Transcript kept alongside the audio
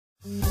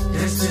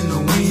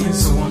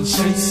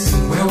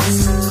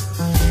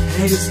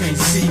niggas can't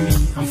see me.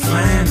 I'm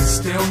flying in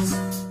stealth.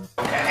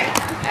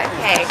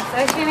 Okay, so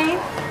what's your name?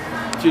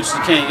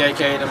 Fewchur King,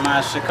 aka the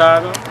Man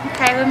Chicago.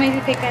 Okay, what made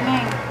you pick that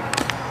name?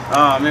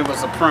 It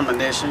was a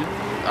premonition.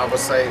 I would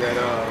say that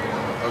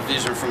a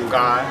vision from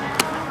God.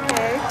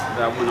 Okay.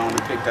 That I went on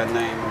to pick that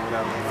name or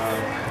whatever.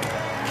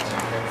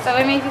 So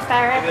what made you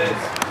start rapping?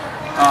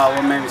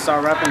 What made me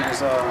start rapping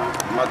is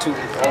my two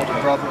older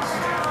brothers.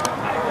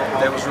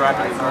 They was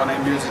rapping and doing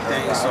their music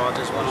thing, so I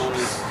just went on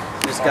and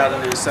just got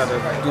in there instead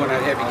of doing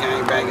that heavy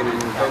gang banging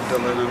and dope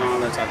dealing and all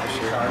that type of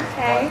shit.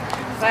 Okay,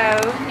 so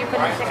you're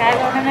putting Chicago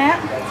on the map?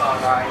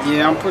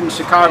 Yeah, I'm putting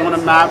Chicago on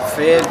the map,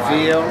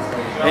 Fayetteville,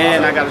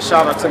 and I got a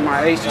shout out to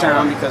my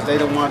H-Town because they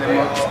the one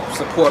that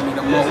support me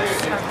the most.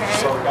 Okay.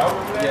 So,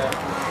 yeah.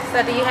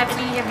 So do you have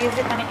any of your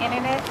music on the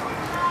internet?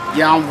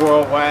 Yeah, I'm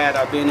worldwide.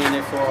 I've been in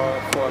it for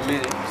a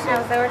minute. So.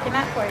 How's that working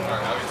out for you?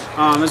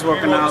 It's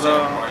working out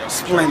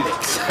splendid.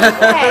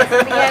 Okay, so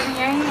what do you have in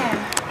your hand?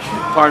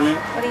 Pardon me?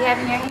 What do you have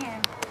in your hand?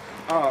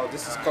 Oh,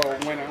 this is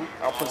Cold Winter.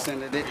 I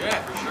presented it. Is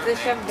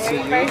this your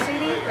very first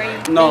CD?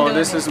 Or No,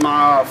 this is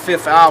my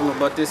 5th album,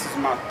 but this is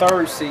my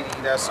 3rd CD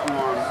that's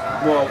on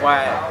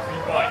worldwide.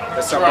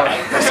 That's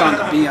on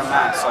the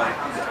BMI. So.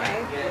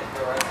 Okay.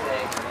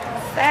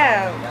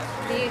 So,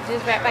 do you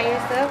just rap by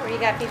yourself, or you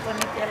got people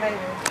underneath your label?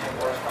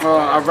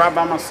 I rap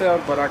by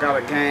myself, but I got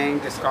a gang.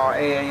 It's called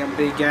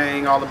AAMB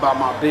Gang, all about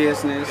my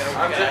business.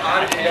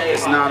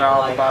 It's not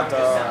all about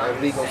the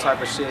illegal type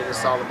of shit.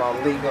 It's all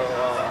about legal,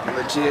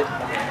 legit. So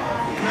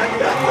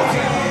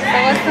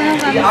what's some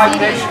of the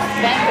CDs,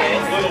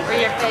 bangers, or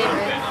your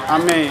favorite? I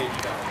mean,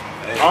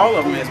 all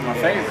of them is my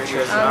favorite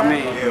because, I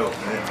mean,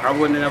 I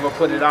wouldn't have ever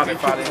put it out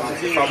if I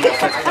wasn't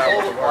satisfied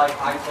with the work.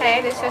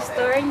 Okay, this your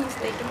story and you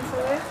sticking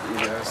to it?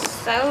 Yes.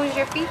 So who's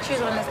your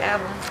features on this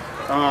album?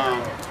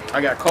 I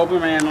got Cobra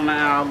Man on the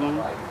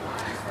album.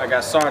 I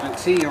got Sergeant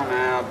T on the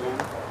album.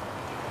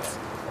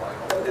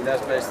 And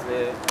that's basically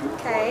it.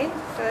 Okay,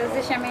 so is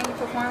this your man you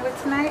perform with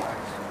tonight?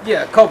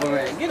 Yeah, Cobra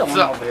Man. Get on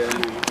over here,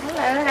 man.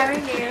 Hello, how are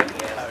you?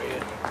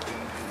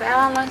 So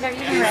how long have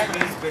you been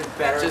rapping?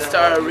 Just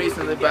started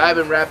recently, but I've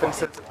been rapping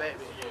since a baby.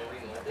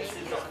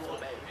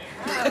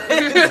 So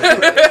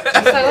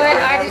what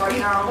artist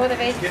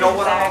motivation? You know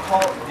what I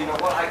call?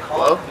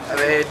 Well, I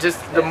mean, just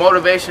the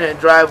motivation and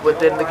drive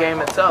within the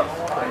game itself.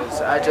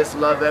 'Cause I just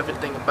love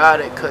everything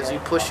about it because you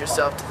push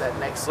yourself to that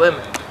next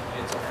limit.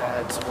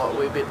 That's what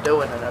we've been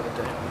doing and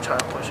everything. We're trying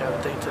to push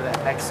everything to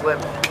that next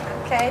limit.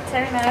 Okay,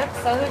 turn up.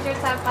 So who's your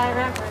top 5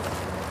 rappers?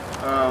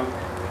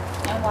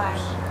 And why?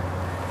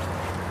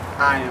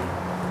 I am.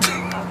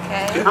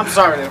 Okay. I'm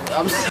sorry.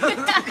 I'm sorry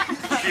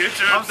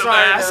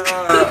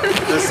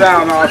to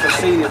sound all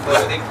conceited,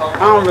 but I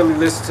don't really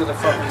listen to the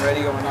fucking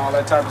radio and all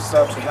that type of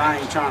stuff, so I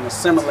ain't trying to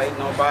assimilate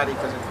nobody,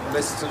 because if you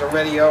listen to the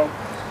radio,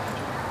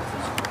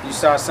 you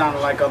start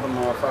sounding like other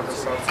motherfuckers,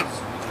 so. Okay.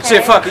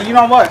 Shit, fuck it, you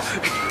know what?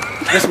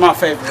 This is my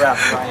favorite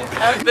rapper right here.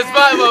 Okay. This is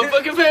my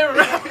motherfucking favorite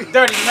rapper.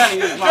 Dirty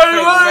Money is my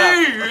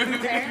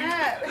favorite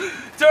rapper.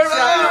 Turn up!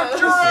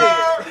 Turn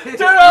up!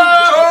 Turn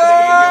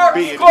up!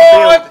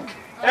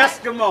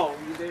 Eskimo,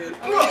 you did.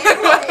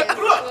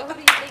 Well, who do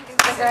you think is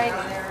the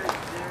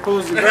greatest?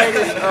 Who's the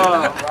greatest?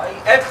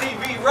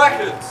 MTV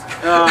Records.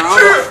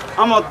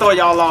 I'm gonna throw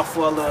y'all off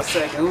for a little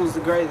second. Who's the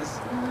greatest?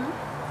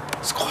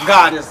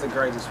 God is the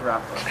greatest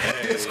rapper.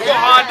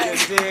 Squad!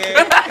 Hey,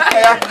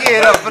 I can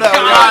get up for that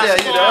one right there,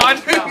 you know.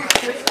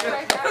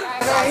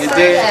 You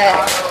did?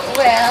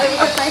 Well, it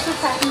was nice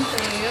talking to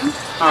you.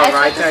 All right, I'd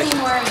like to see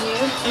more of you.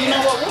 You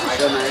know what? What's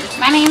your name?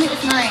 My name is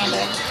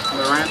Myranda.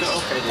 Myranda?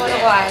 Okay. What a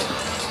wife.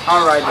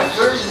 All right, then.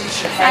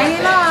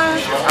 Signing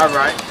off. All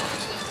right.